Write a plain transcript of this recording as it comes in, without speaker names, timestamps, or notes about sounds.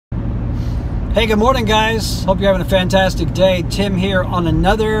Hey, good morning, guys. Hope you're having a fantastic day. Tim here on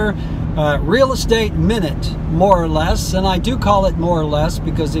another real estate minute, more or less. And I do call it more or less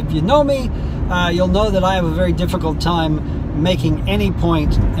because if you know me, you'll know that I have a very difficult time making any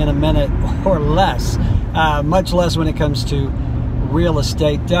point in a minute or less, much less when it comes to real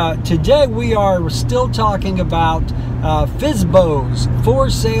estate. Today we are still talking about FSBOs, for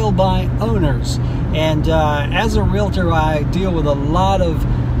sale by owners. And as a realtor, I deal with a lot of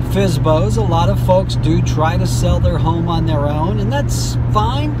FSBOs. A lot of folks do try to sell their home on their own, and that's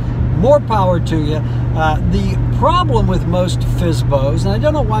fine. More power to you. The problem with most FSBOs, and I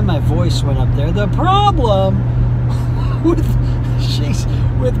don't know why my voice went up there, the problem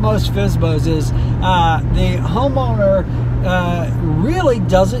with most FSBOs is the homeowner really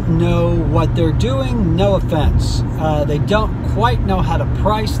doesn't know what they're doing. No offense. They don't quite know how to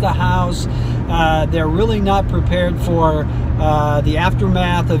price the house. They're really not prepared for the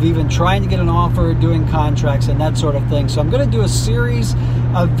aftermath of even trying to get an offer, doing contracts, and that sort of thing. So I'm going to do a series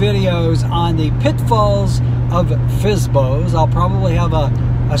of videos on the pitfalls of FSBOs. I'll probably have a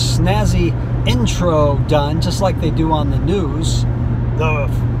snazzy intro done, just like they do on the news. The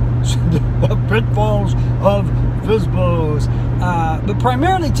pitfalls of FSBOs. But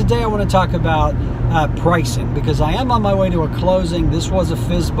primarily today I want to talk about pricing, because I am on my way to a closing. This was a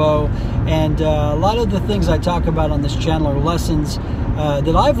FSBO, and a lot of the things I talk about on this channel are lessons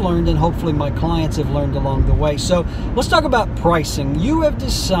that I've learned, and hopefully my clients have learned along the way. So let's talk about pricing. You have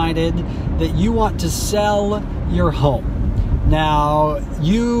decided that you want to sell your home. Now,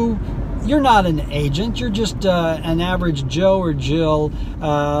 you're not an agent, you're just an average Joe or Jill.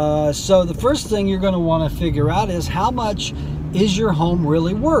 So the first thing you're going to want to figure out is how much is your home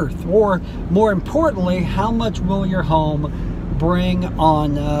really worth? Or more importantly, how much will your home bring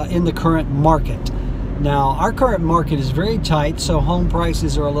on in the current market? Now, our current market is very tight, so home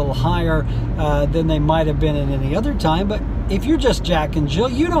prices are a little higher than they might have been at any other time. But if you're just Jack and Jill,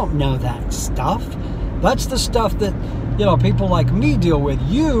 you don't know that stuff. That's the stuff that, you know, people like me deal with.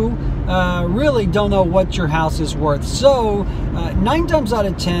 You really don't know what your house is worth. So 9 times out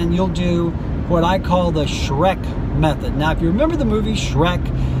of 10, you'll do what I call the Shrek method. Now, if you remember the movie Shrek,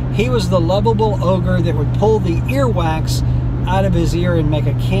 he was the lovable ogre that would pull the earwax out of his ear and make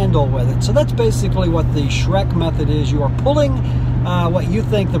a candle with it. So that's basically what the Shrek method is. You are pulling what you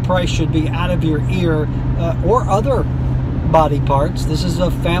think the price should be out of your ear or other body parts. This is a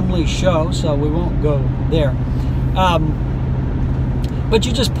family show, so we won't go there. But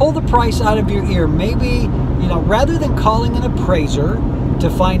you just pull the price out of your ear. Maybe, you know, rather than calling an appraiser to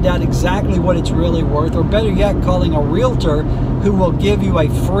find out exactly what it's really worth, or better yet, calling a realtor who will give you a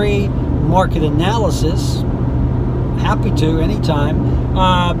free market analysis. Happy to, anytime.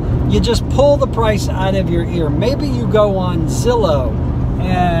 You just pull the price out of your ear. Maybe you go on Zillow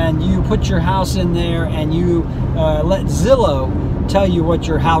and you put your house in there and you let Zillow tell you what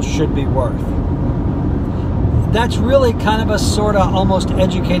your house should be worth. That's really kind of a sort of almost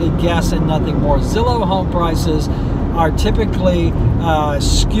educated guess and nothing more. Zillow home prices are typically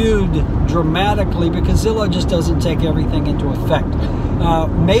skewed dramatically because Zillow just doesn't take everything into effect.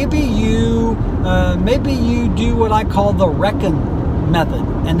 Maybe you do what I call the reckon method,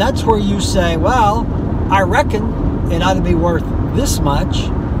 and that's where you say, well, I reckon it ought to be worth this much.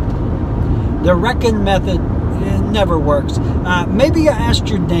 The reckon method never works. Maybe you asked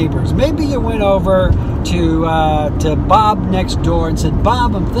your neighbors. Maybe you went over to Bob next door and said,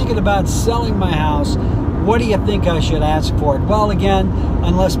 Bob, I'm thinking about selling my house. What do you think I should ask for it? Well, again,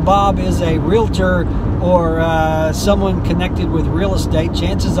 unless Bob is a realtor or someone connected with real estate,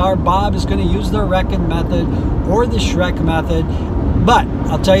 chances are Bob is going to use the reckon method or the Shrek method. But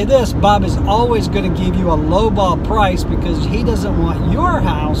I'll tell you this, Bob is always going to give you a lowball price because he doesn't want your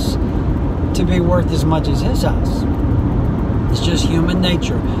house to be worth as much as his house. It's just human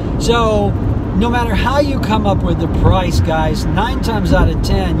nature. So no matter how you come up with the price, guys, 9 times out of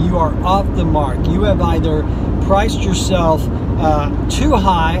 10, you are off the mark. You have either priced yourself too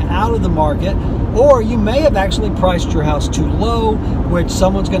high, out of the market, or you may have actually priced your house too low, which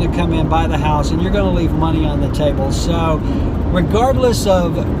someone's going to come in, buy the house, and you're going to leave money on the table. So regardless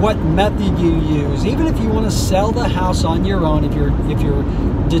of what method you use, even if you want to sell the house on your own, if you're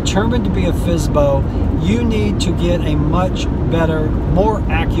determined to be a FSBO, you need to get a much better, more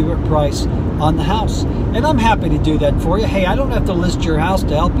accurate price on the house. And I'm happy to do that for you. Hey, I don't have to list your house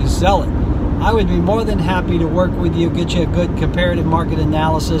to help you sell it. I would be more than happy to work with you, get you a good comparative market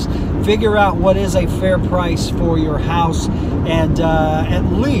analysis, figure out what is a fair price for your house, and at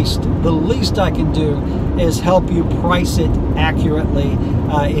least, the least I can do is help you price it accurately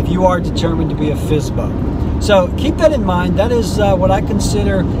if you are determined to be a FSBO. So keep that in mind. That is what I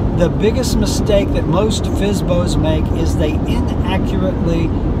consider the biggest mistake that most FSBOs make, is they inaccurately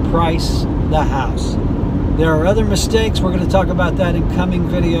price the house. There are other mistakes. We're going to talk about that in coming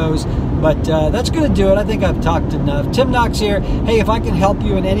videos, but that's going to do it. I think I've talked enough. Tim Knox here. Hey, if I can help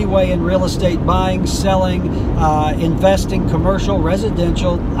you in any way in real estate, buying, selling, investing, commercial,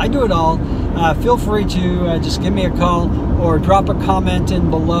 residential, I do it all. Feel free to just give me a call or drop a comment in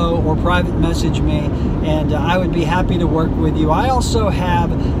below or private message me, and I would be happy to work with you. I also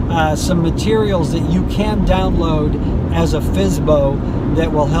have some materials that you can download as a FSBO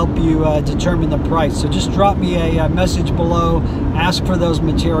that will help you determine the price. So just drop me a message below, ask for those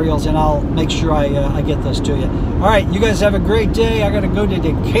materials, and I'll make sure I get those to you. All right, you guys have a great day. I got to go to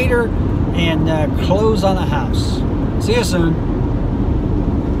Decatur and close on a house. See you soon.